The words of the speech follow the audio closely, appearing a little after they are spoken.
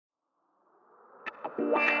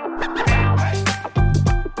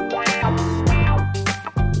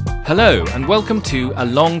Hello and welcome to A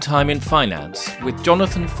Long Time in Finance with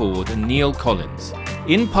Jonathan Ford and Neil Collins,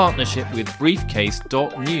 in partnership with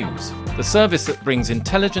Briefcase.News, the service that brings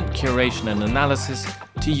intelligent curation and analysis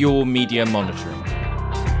to your media monitoring.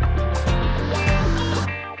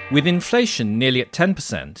 With inflation nearly at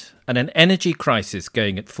 10% and an energy crisis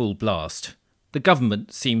going at full blast, the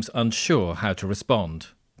government seems unsure how to respond.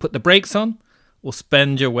 Put the brakes on or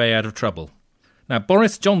spend your way out of trouble. Now,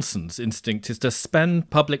 Boris Johnson's instinct is to spend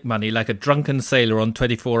public money like a drunken sailor on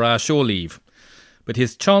 24-hour shore leave. But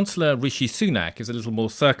his Chancellor Rishi Sunak is a little more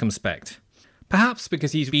circumspect. Perhaps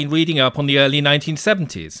because he's been reading up on the early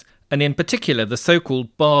 1970s, and in particular the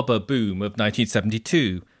so-called Barber boom of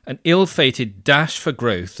 1972, an ill-fated dash for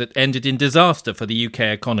growth that ended in disaster for the UK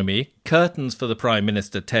economy, curtains for the Prime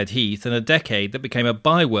Minister Ted Heath, and a decade that became a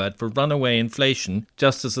byword for runaway inflation,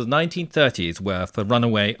 just as the 1930s were for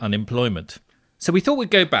runaway unemployment. So we thought we'd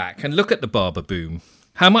go back and look at the Barber boom.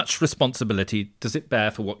 How much responsibility does it bear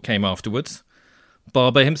for what came afterwards?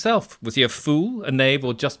 Barber himself, was he a fool, a knave,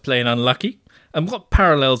 or just plain unlucky? And what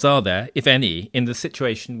parallels are there, if any, in the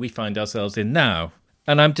situation we find ourselves in now?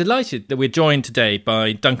 And I'm delighted that we're joined today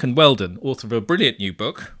by Duncan Weldon, author of a brilliant new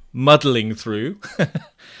book, Muddling Through,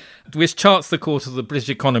 which charts the course of the British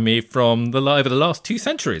economy from over the last 2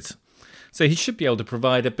 centuries. So he should be able to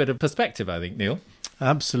provide a bit of perspective, I think, Neil.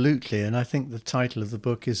 Absolutely, and I think the title of the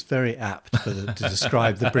book is very apt to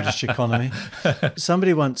describe the British economy.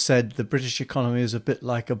 Somebody once said the British economy is a bit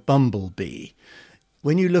like a bumblebee.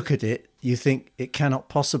 When you look at it, you think it cannot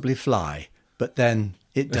possibly fly, but then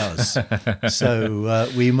it does. So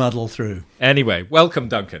we muddle through. Anyway, welcome,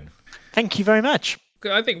 Duncan. Thank you very much.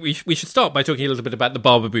 I think we should start by talking a little bit about the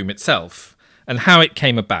Barber boom itself and how it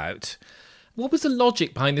came about. What was the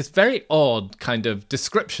logic behind this very odd kind of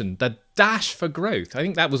description, the dash for growth? I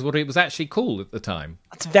think that was what it was actually called at the time.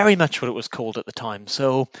 That's very much what it was called at the time.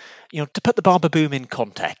 So, to put the Barber boom in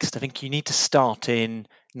context, I think you need to start in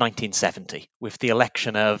 1970 with the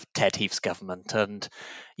election of Ted Heath's government. And,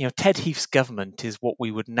 Ted Heath's government is what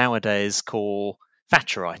we would nowadays call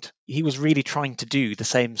Thatcherite. He was really trying to do the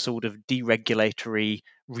same sort of deregulatory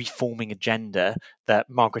reforming agenda that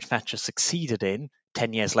Margaret Thatcher succeeded in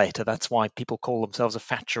 10 years later. That's why people call themselves a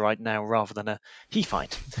Thatcherite now rather than a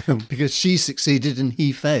Heathite. Because she succeeded and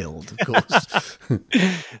he failed, of course.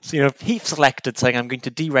 So, Heath's elected saying, I'm going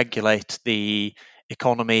to deregulate the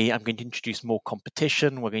economy, I'm going to introduce more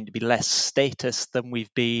competition, we're going to be less status than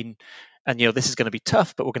we've been, and, this is going to be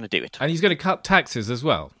tough, but we're going to do it. And he's going to cut taxes as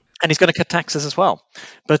well. And he's going to cut taxes as well.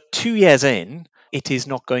 But 2 years in, it is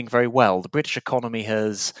not going very well. The British economy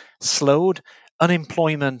has slowed.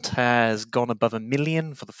 Unemployment has gone above 1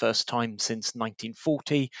 million for the first time since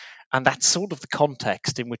 1940. And that's sort of the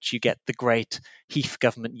context in which you get the great Heath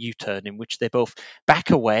government U-turn, in which they both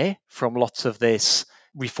back away from lots of this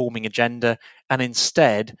reforming agenda and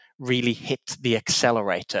instead really hit the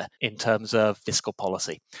accelerator in terms of fiscal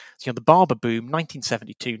policy. So, the Barber boom,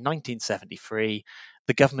 1972, 1973,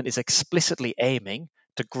 the government is explicitly aiming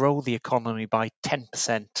to grow the economy by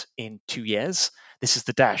 10% in 2 years. This is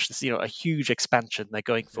the dash. This is a huge expansion they're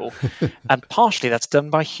going for. And partially that's done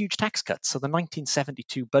by huge tax cuts. So the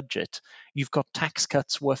 1972 budget, you've got tax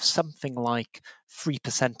cuts worth something like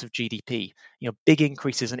 3% of GDP. Big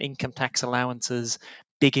increases in income tax allowances,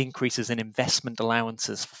 big increases in investment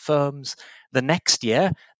allowances for firms. The next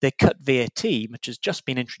year, they cut VAT, which has just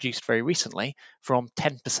been introduced very recently, from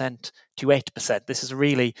 10% to 8%. This is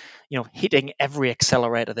really, hitting every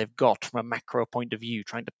accelerator they've got from a macro point of view,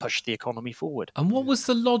 trying to push the economy forward. And what was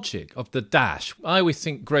the logic of the dash? I always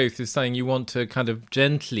think growth is something you want to kind of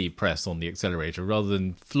gently press on the accelerator rather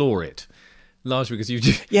than floor it. Largely because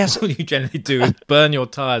all you generally do is burn your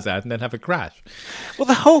tyres out and then have a crash. Well,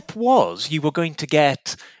 the hope was you were going to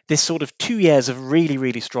get this sort of 2 years of really,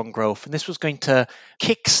 really strong growth, and this was going to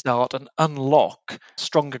kickstart and unlock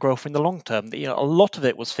stronger growth in the long term. A lot of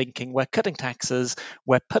it was thinking, we're cutting taxes,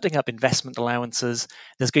 we're putting up investment allowances,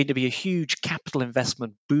 there's going to be a huge capital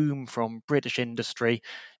investment boom from British industry.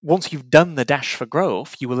 Once you've done the dash for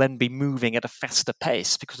growth, you will then be moving at a faster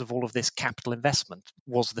pace because of all of this capital investment,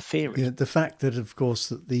 was the theory. Yeah, the fact that, of course,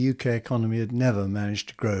 that the UK economy had never managed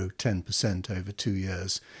to grow 10% over 2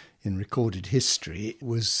 years in recorded history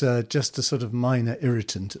was just a sort of minor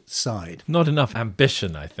irritant at the side. Not enough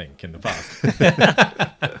ambition, I think, in the past.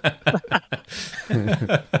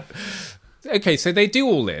 Okay, so they do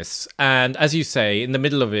all this, and as you say, in the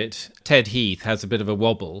middle of it, Ted Heath has a bit of a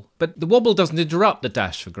wobble, but the wobble doesn't interrupt the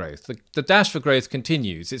dash for growth. The dash for growth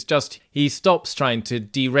continues. It's just he stops trying to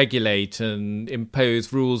deregulate and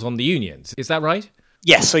impose rules on the unions. Is that right?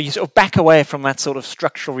 Yes, so you sort of back away from that sort of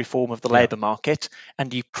structural reform of the Yeah. labour market,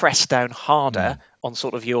 and you press down harder on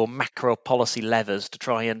sort of your macro policy levers to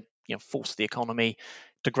try and force the economy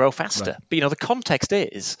to grow faster. Right. But the context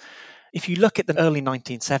is, if you look at the early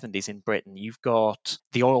 1970s in Britain, you've got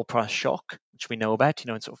the oil price shock, which we know about,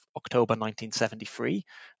 in sort of October 1973,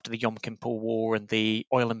 to the Yom Kippur War and the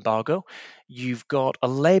oil embargo. You've got a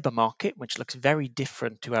labour market which looks very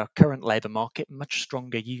different to our current labour market, much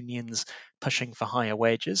stronger unions pushing for higher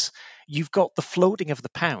wages. You've got the floating of the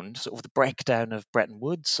pound, sort of the breakdown of Bretton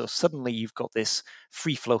Woods. So suddenly you've got this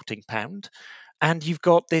free floating pound. And you've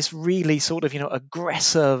got this really sort of,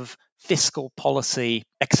 aggressive fiscal policy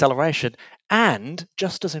acceleration. And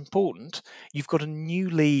just as important, you've got a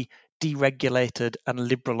newly deregulated and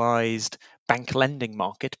liberalized bank lending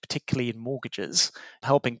market, particularly in mortgages,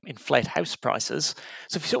 helping inflate house prices.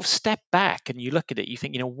 So if you sort of step back and you look at it, you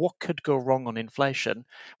think, what could go wrong on inflation?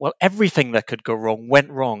 Well, everything that could go wrong went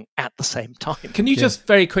wrong at the same time. Can you just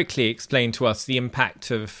very quickly explain to us the impact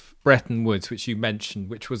of Bretton Woods, which you mentioned,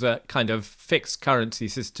 which was a kind of fixed currency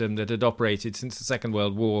system that had operated since the Second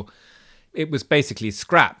World War? It was basically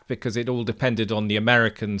scrapped because it all depended on the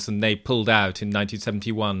Americans and they pulled out in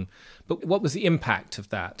 1971. But what was the impact of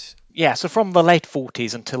that? Yeah, so from the late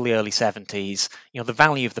 40s until the early 70s, the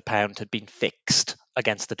value of the pound had been fixed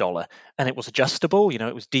against the dollar, and it was adjustable.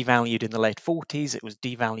 It was devalued in the late 40s, it was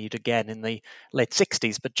devalued again in the late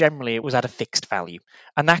 60s, but generally it was at a fixed value.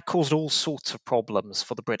 And that caused all sorts of problems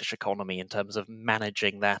for the British economy in terms of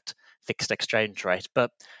managing that fixed exchange rate.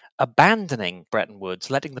 But abandoning Bretton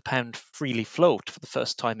Woods, letting the pound freely float for the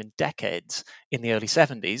first time in decades in the early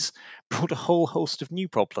 70s, brought a whole host of new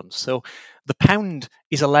problems. So the pound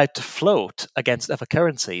is allowed to float against other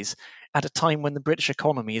currencies at a time when the British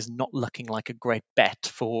economy is not looking like a great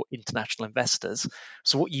bet for international investors.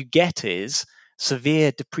 So what you get is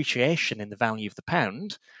severe depreciation in the value of the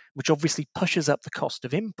pound, which obviously pushes up the cost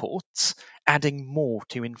of imports, adding more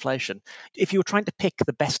to inflation. If you were trying to pick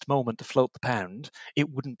the best moment to float the pound, it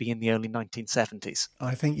wouldn't be in the early 1970s.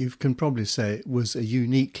 I think you can probably say it was a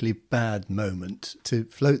uniquely bad moment to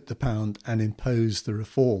float the pound and impose the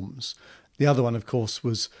reforms. The other one, of course,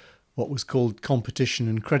 was what was called competition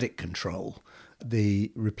and credit control,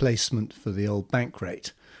 the replacement for the old bank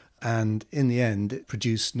rate. And in the end, it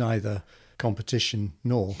produced neither competition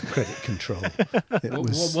nor credit control.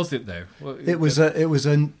 What was it, though? It was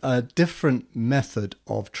a different method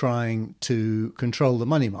of trying to control the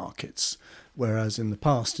money markets, whereas in the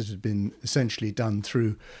past it had been essentially done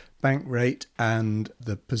through bank rate and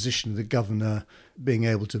the position of the governor being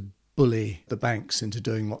able to bully the banks into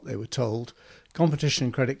doing what they were told. Competition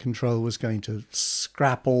and credit control was going to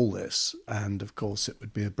scrap all this, and of course it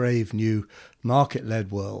would be a brave new market-led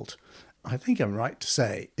world. I think I'm right to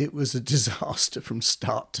say it was a disaster from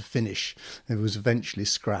start to finish. It was eventually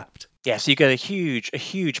scrapped. Yeah, so you get a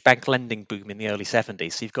huge bank lending boom in the early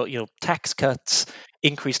 70s. So you've got tax cuts,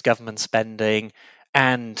 increased government spending,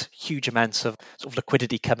 and huge amounts of sort of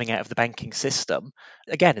liquidity coming out of the banking system.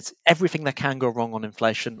 Again, it's everything that can go wrong on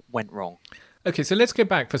inflation went wrong. Okay, so let's go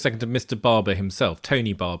back for a second to Mr. Barber himself,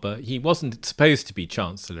 Tony Barber. He wasn't supposed to be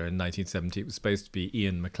Chancellor in 1970. It was supposed to be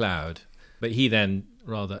Ian MacLeod. But he then,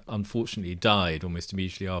 rather unfortunately, died almost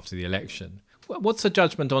immediately after the election. What's the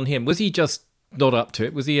judgment on him? Was he just not up to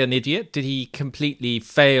it? Was he an idiot? Did he completely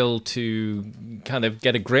fail to kind of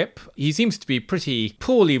get a grip? He seems to be pretty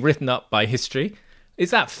poorly written up by history. Is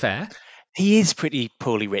that fair? He is pretty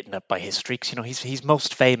poorly written up by history because he's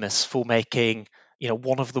most famous for making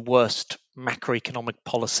one of the worst macroeconomic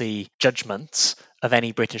policy judgments of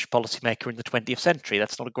any British policymaker in the 20th century.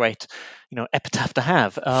 That's not a great epitaph to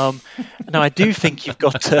have. Now I do think you've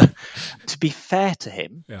got to be fair to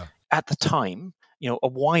him. Yeah. At the time, a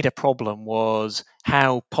wider problem was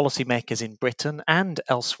how policymakers in Britain and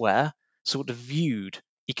elsewhere sort of viewed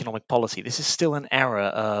economic policy. This is still an era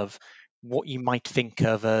of what you might think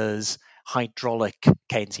of as hydraulic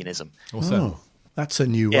Keynesianism. Oh, that's a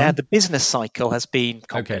new one. Yeah, the business cycle has been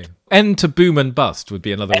conquered. Okay. End to boom and bust would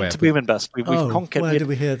be another way. End to boom and bust. We've conquered. Where did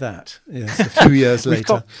we hear that? Yes, a few years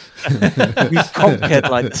later. We've conquered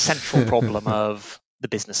the central problem of the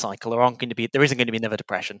business cycle. There isn't going to be another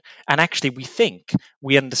depression. And actually, we think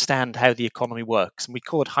we understand how the economy works, and we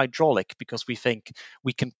call it hydraulic because we think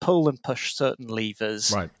we can pull and push certain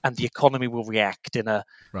levers, right, and the economy will react in a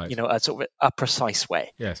a sort of a precise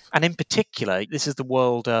way. Yes. And in particular, this is the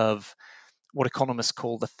world of what economists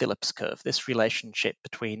call the Phillips curve, this relationship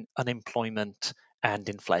between unemployment and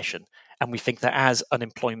inflation. And we think that as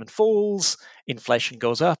unemployment falls, inflation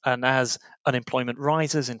goes up, and as unemployment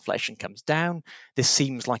rises, inflation comes down. This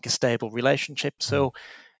seems like a stable relationship. So,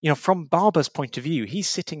 from Barber's point of view, he's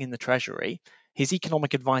sitting in the Treasury. his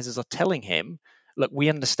economic advisors are telling him, look, we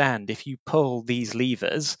understand if you pull these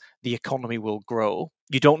levers, the economy will grow.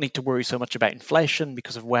 You don't need to worry so much about inflation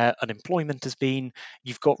because of where unemployment has been.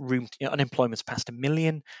 You've got room, unemployment's past 1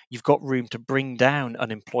 million. You've got room to bring down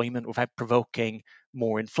unemployment without provoking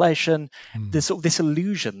more inflation. There's sort of this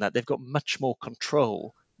illusion that they've got much more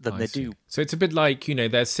control than they do. So it's a bit like,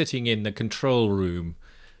 they're sitting in the control room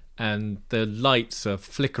and the lights are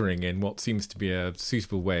flickering in what seems to be a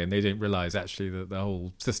suitable way, and they don't realise actually that the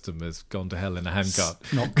whole system has gone to hell in a handcart.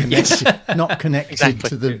 Not connected, not connected Exactly.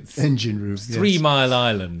 to the engine room. 3 Mile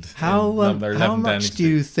Island. How much do Street.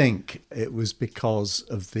 you think it was because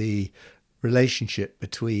of the relationship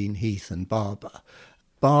between Heath and Barber?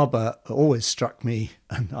 Barber always struck me,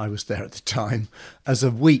 and I was there at the time, as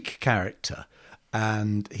a weak character,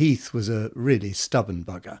 and Heath was a really stubborn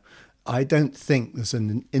bugger. I don't think there's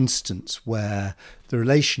an instance where the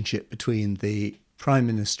relationship between the Prime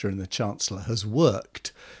Minister and the Chancellor has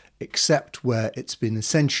worked, except where it's been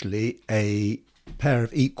essentially a pair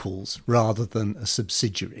of equals rather than a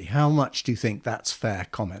subsidiary. How much do you think that's fair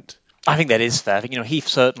comment? I think that is fair. I think, Heath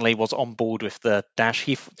certainly was on board with the dash.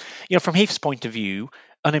 From Heath's point of view,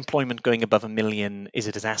 unemployment going above 1 million is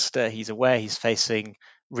a disaster. He's aware he's facing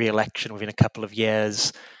re-election within a couple of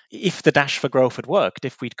years. If the dash for growth had worked,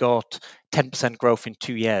 if we'd got 10% growth in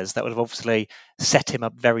 2 years, that would have obviously set him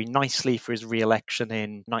up very nicely for his re-election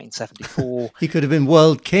in 1974. He could have been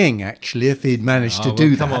world king, actually, if he'd managed to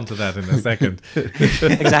do that. Come on to that in a second.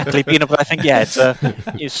 Exactly. But I think, it's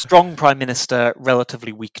a strong Prime Minister,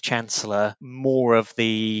 relatively weak Chancellor. More of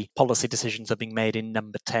the policy decisions are being made in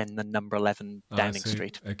number 10 than number 11 Downing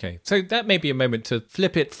Street. Okay. So that may be a moment to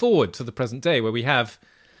flip it forward to the present day, where we have,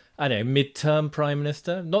 mid-term Prime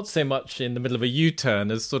Minister, not so much in the middle of a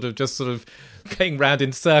U-turn as sort of going round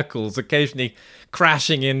in circles, occasionally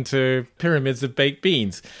crashing into pyramids of baked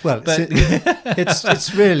beans. Well,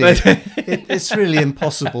 it's really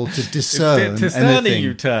impossible to discern anything. A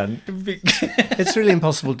U-turn. It's really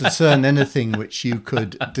impossible to discern anything which you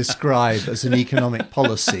could describe as an economic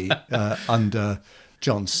policy under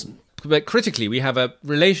Johnson. But critically, we have a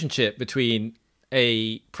relationship between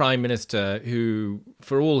a prime minister who,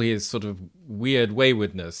 for all his sort of weird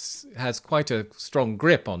waywardness, has quite a strong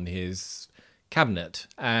grip on his cabinet,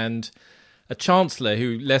 and a chancellor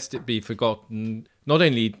who, lest it be forgotten, not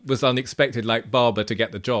only was unexpected like Barber to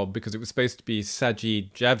get the job, because it was supposed to be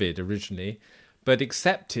Sajid Javid originally, but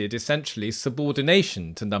accepted essentially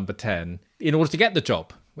subordination to number 10 in order to get the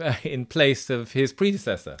job in place of his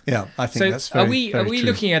predecessor. Yeah, I think that's very Are we true.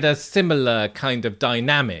 looking at a similar kind of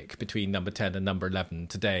dynamic between number 10 and number 11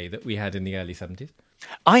 today that we had in the early 70s?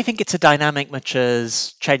 I think it's a dynamic which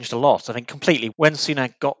has changed a lot. I think completely. When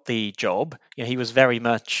Sunak got the job, he was very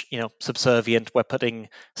much, subservient. We're putting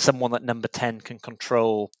someone that number 10 can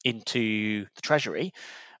control into the Treasury.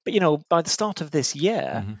 But, by the start of this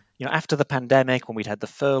year, after the pandemic, when we'd had the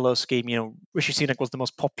furlough scheme, Rishi Sunak was the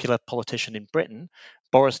most popular politician in Britain.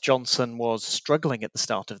 Boris Johnson was struggling at the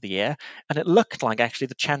start of the year, and it looked like actually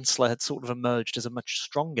the Chancellor had sort of emerged as a much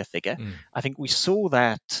stronger figure. I think we saw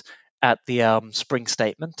that at the spring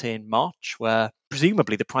statement in March, where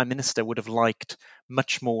presumably the Prime Minister would have liked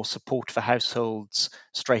much more support for households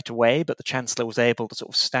straight away, but the Chancellor was able to sort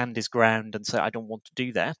of stand his ground and say, I don't want to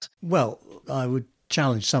do that. Well, I would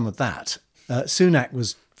challenge some of that. Sunak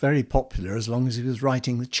was very popular as long as he was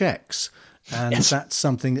writing the cheques, and that's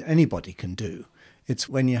something that anybody can do. It's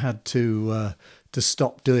when you had to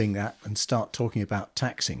stop doing that and start talking about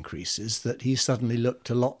tax increases that he suddenly looked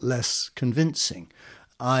a lot less convincing.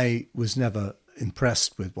 I was never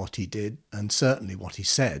impressed with what he did, and certainly what he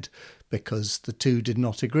said, because the two did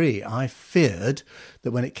not agree. I feared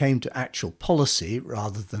that when it came to actual policy,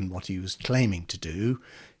 rather than what he was claiming to do,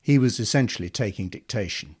 he was essentially taking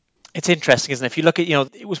dictation. It's interesting, isn't it? If you look at,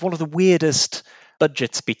 it was one of the weirdest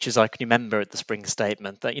budget speeches I can remember at the spring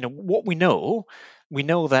statement. That, what we know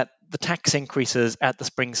that the tax increases at the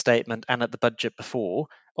spring statement and at the budget before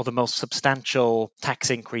are the most substantial tax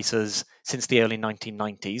increases since the early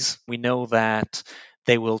 1990s. We know that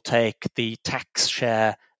they will take the tax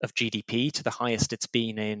share of GDP to the highest it's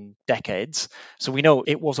been in decades. So we know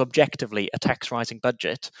it was objectively a tax rising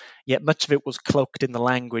budget, yet much of it was cloaked in the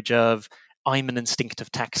language of, I'm an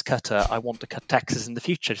instinctive tax cutter. I want to cut taxes in the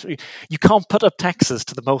future. So you can't put up taxes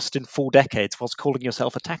to the most in 4 decades whilst calling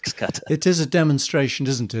yourself a tax cutter. It is a demonstration,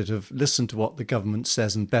 isn't it, of listen to what the government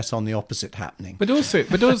says and bet on the opposite happening. But also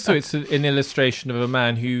it's an illustration of a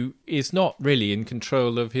man who is not really in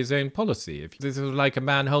control of his own policy. This is like a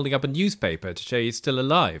man holding up a newspaper to show he's still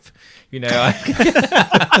alive.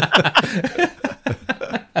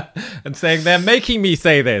 and saying, they're making me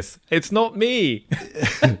say this. It's not me.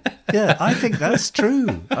 Yeah, I think that's true.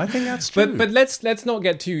 But let's not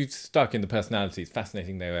get too stuck in the personalities.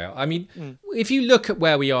 Fascinating they are. I mean, if you look at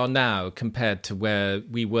where we are now compared to where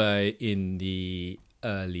we were in the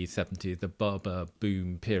early 70s, the Barber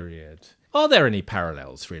boom period, are there any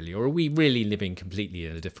parallels really, or are we really living completely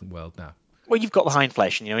in a different world now? Well, you've got the high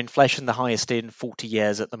inflation. Inflation the highest in 40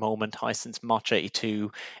 years at the moment, high since March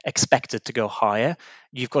 82, expected to go higher.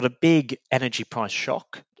 You've got a big energy price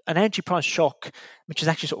shock, an energy price shock which is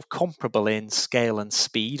actually sort of comparable in scale and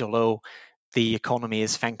speed, although the economy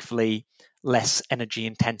is thankfully less energy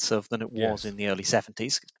intensive than it was in the early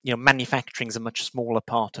 70s. Manufacturing is a much smaller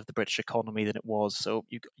part of the British economy than it was, so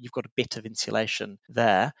you've got a bit of insulation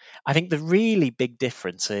there. I think the really big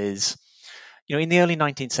difference is, in the early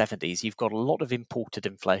 1970s, you've got a lot of imported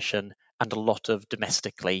inflation and a lot of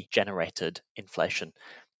domestically generated inflation.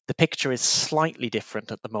 The picture is slightly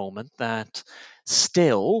different at the moment, that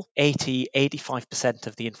still 85%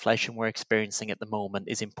 of the inflation we're experiencing at the moment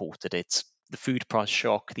is imported. It's the food price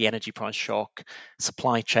shock, the energy price shock,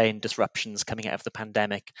 supply chain disruptions coming out of the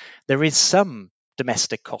pandemic. There is some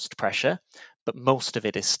domestic cost pressure, but most of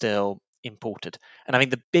it is still imported. And I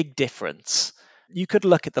think the big difference, you could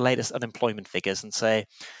look at the latest unemployment figures and say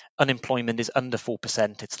unemployment is under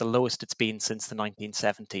 4%. It's the lowest it's been since the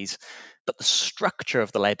 1970s. But the structure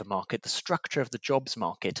of the labour market, the structure of the jobs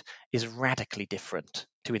market is radically different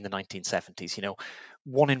to in the 1970s.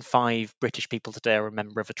 1 in 5 British people today are a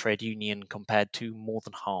member of a trade union compared to more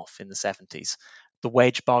than half in the 70s. The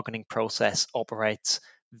wage bargaining process operates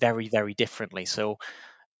very, very differently. So,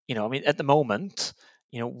 at the moment,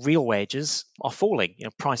 real wages are falling.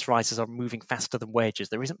 Price rises are moving faster than wages.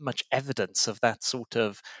 There isn't much evidence of that sort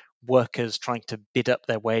of workers trying to bid up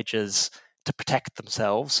their wages to protect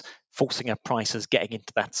themselves, forcing up prices, getting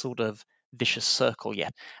into that sort of vicious circle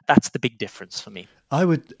yet. That's the big difference for me. I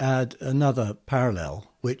would add another parallel,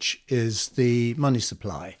 which is the money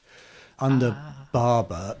supply. Under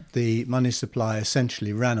Barber, the money supply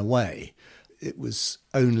essentially ran away. It was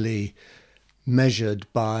only measured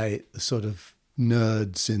by the sort of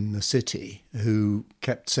nerds in the city who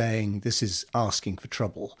kept saying this is asking for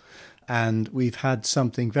trouble. And we've had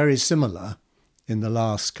something very similar in the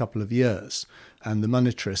last couple of years. And the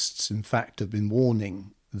monetarists, in fact, have been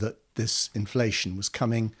warning that this inflation was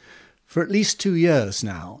coming for at least 2 years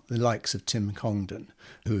now, the likes of Tim Congdon,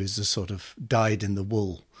 who is a sort of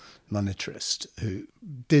dyed-in-the-wool monetarist, who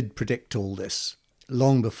did predict all this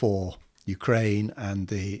long before Ukraine and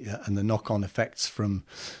the knock-on effects from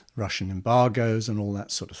Russian embargoes and all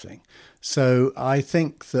that sort of thing. So I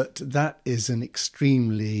think that is an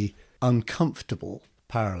extremely uncomfortable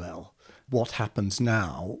parallel. What happens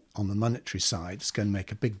now on the monetary side is going to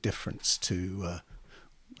make a big difference to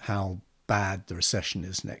how bad the recession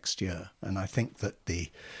is next year. And I think that the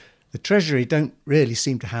Treasury don't really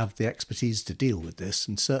seem to have the expertise to deal with this,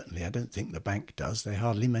 and certainly I don't think the bank does. They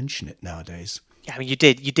hardly mention it nowadays. Yeah, I mean, you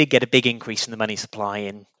did get a big increase in the money supply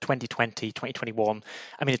in 2020, 2021.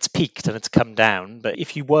 I mean, it's peaked and it's come down, but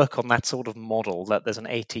if you work on that sort of model that there's an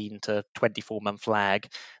 18 to 24 month lag,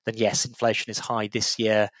 then yes, inflation is high this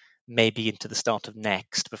year, maybe into the start of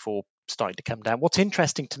next before starting to come down. What's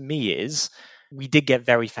interesting to me is we did get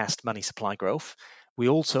very fast money supply growth. We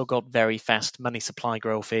also got very fast money supply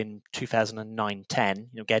growth in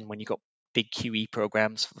 2009-10, again, when you got big QE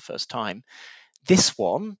programs for the first time. This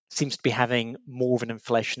one seems to be having more of an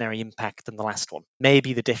inflationary impact than the last one.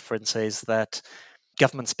 Maybe the difference is that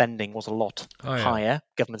government spending was a lot higher.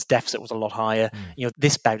 Government's deficit was a lot higher.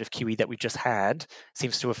 This bout of QE that we've just had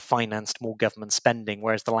seems to have financed more government spending,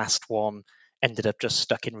 whereas the last one ended up just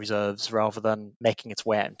stuck in reserves rather than making its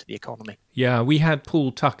way out into the economy. Yeah, we had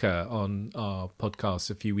Paul Tucker on our podcast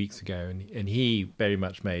a few weeks ago, and he very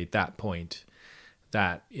much made that point,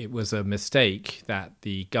 that it was a mistake that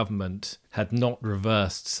the government had not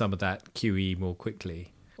reversed some of that QE more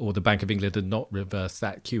quickly, or the Bank of England had not reversed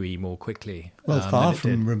that QE more quickly. Well, far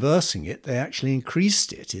from reversing it, they actually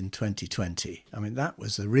increased it in 2020. I mean, that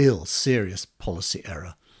was a real serious policy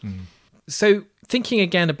error. So thinking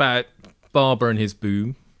again about Barber and his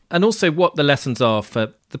boom, and also what the lessons are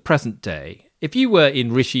for the present day, if you were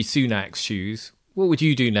in Rishi Sunak's shoes, what would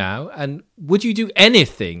you do now? And would you do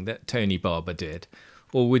anything that Tony Barber did?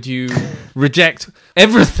 Or would you reject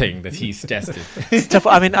everything that he suggested?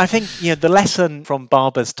 I mean, I think the lesson from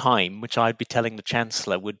Barber's time, which I'd be telling the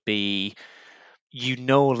Chancellor, would be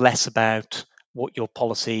less about what your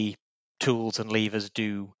policy tools and levers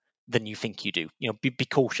do than you think you do. Be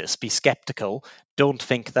cautious, be skeptical. Don't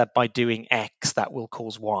think that by doing X that will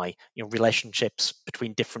cause Y. Relationships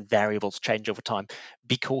between different variables change over time.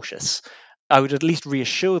 Be cautious. I would at least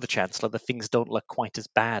reassure the Chancellor that things don't look quite as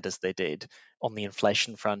bad as they did on the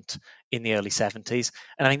inflation front in the early 70s.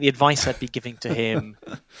 And I think the advice I'd be giving to him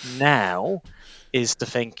now is to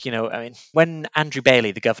think, when Andrew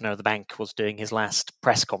Bailey, the governor of the bank, was doing his last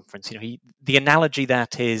press conference, the analogy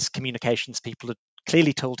that his communications people had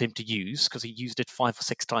clearly told him to use, because he used it 5 or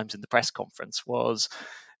 6 times in the press conference, was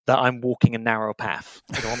that I'm walking a narrow path,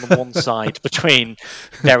 on the one side between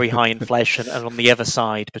very high inflation and on the other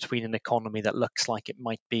side between an economy that looks like it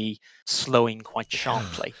might be slowing quite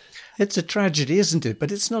sharply. It's a tragedy, isn't it?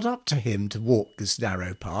 But it's not up to him to walk this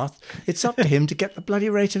narrow path. It's up to him to get the bloody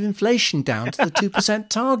rate of inflation down to the 2%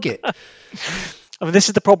 target. I mean, this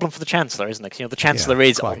is the problem for the Chancellor, isn't it? The Chancellor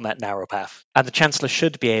is quite on that narrow path. And the Chancellor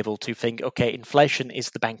should be able to think, okay, inflation is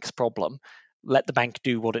the bank's problem. Let the bank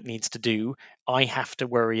do what it needs to do. I have to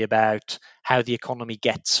worry about how the economy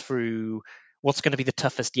gets through what's going to be the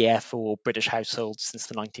toughest year for British households since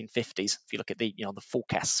the 1950s. If you look at the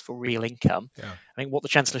forecasts for real income, I think what the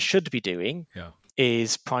Chancellor should be doing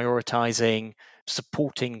is prioritising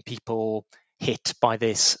supporting people hit by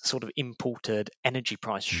this sort of imported energy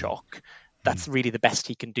price shock. That's really the best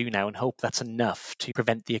he can do now, and hope that's enough to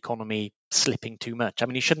prevent the economy slipping too much. I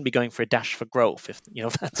mean, he shouldn't be going for a dash for growth. If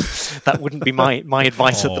that wouldn't be my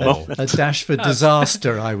advice at the moment. A dash for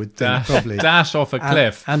disaster, I would think, probably. Dash off a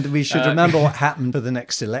cliff. And we should remember what happened for the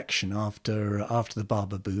next election after the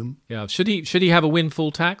Barber boom. Yeah, should he have a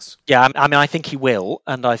windfall tax? Yeah, I mean, I think he will,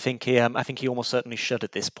 and I think he almost certainly should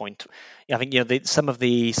at this point. I think some of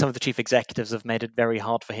the chief executives have made it very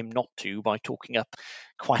hard for him not to by talking up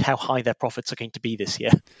quite how high their profits are going to be this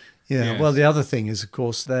year. Yeah, well, the other thing is, of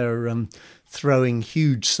course, they're throwing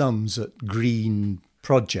huge sums at green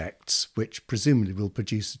projects, which presumably will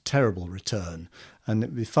produce a terrible return. And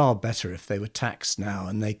it'd be far better if they were taxed now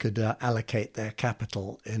and they could allocate their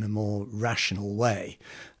capital in a more rational way,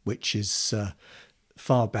 which is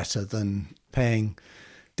far better than paying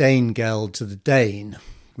Danegeld to the Dane,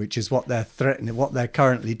 which is what they're threatening, what they're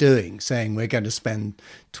currently doing, saying we're going to spend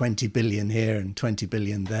 20 billion here and 20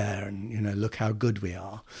 billion there, and look how good we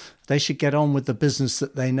are. They should get on with the business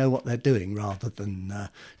that they know what they're doing, rather than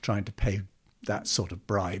trying to pay that sort of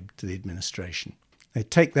bribe to the administration. They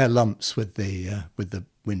take their lumps with the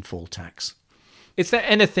windfall tax. Is there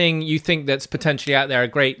anything you think that's potentially out there, a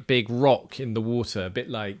great big rock in the water, a bit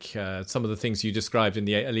like some of the things you described in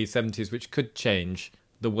the early 70s, which could change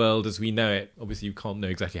the world as we know it? Obviously, you can't know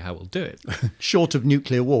exactly how we'll do it. Short of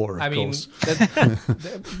nuclear war, of course.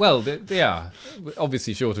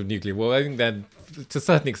 Obviously short of nuclear war. I think then, to a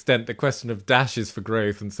certain extent, the question of dashes for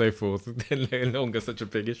growth and so forth is no longer such a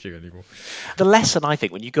big issue anymore. The lesson, I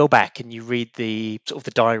think, when you go back and you read the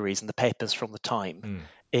diaries and the papers from the time,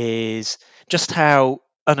 is just how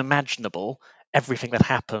unimaginable everything that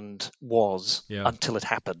happened was until it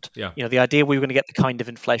happened. The idea we were going to get the kind of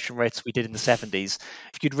inflation rates we did in the 70s,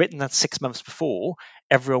 if you'd written that 6 months before,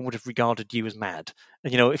 everyone would have regarded you as mad.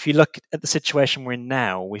 And, if you look at the situation we're in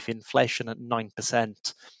now, with inflation at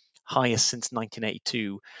 9%, highest since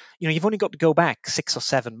 1982, you've only got to go back 6 or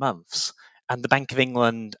 7 months, and the Bank of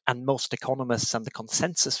England and most economists and the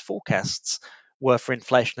consensus forecasts were for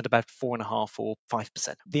inflation at about 4.5% or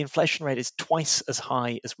 5%. The inflation rate is twice as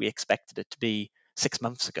high as we expected it to be 6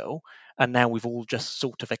 months ago, and now we've all just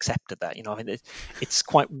sort of accepted that. It's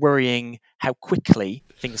quite worrying how quickly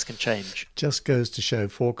things can change. Just goes to show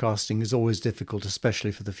forecasting is always difficult,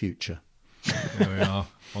 especially for the future. There we are,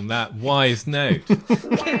 on that wise note.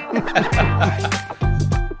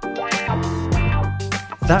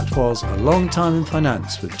 That was A Long Time in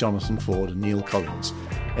Finance with Jonathan Ford and Neil Collins.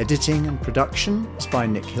 Editing and production is by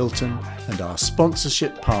Nick Hilton, and our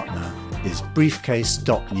sponsorship partner is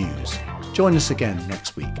briefcase.news. Join us again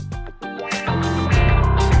next week.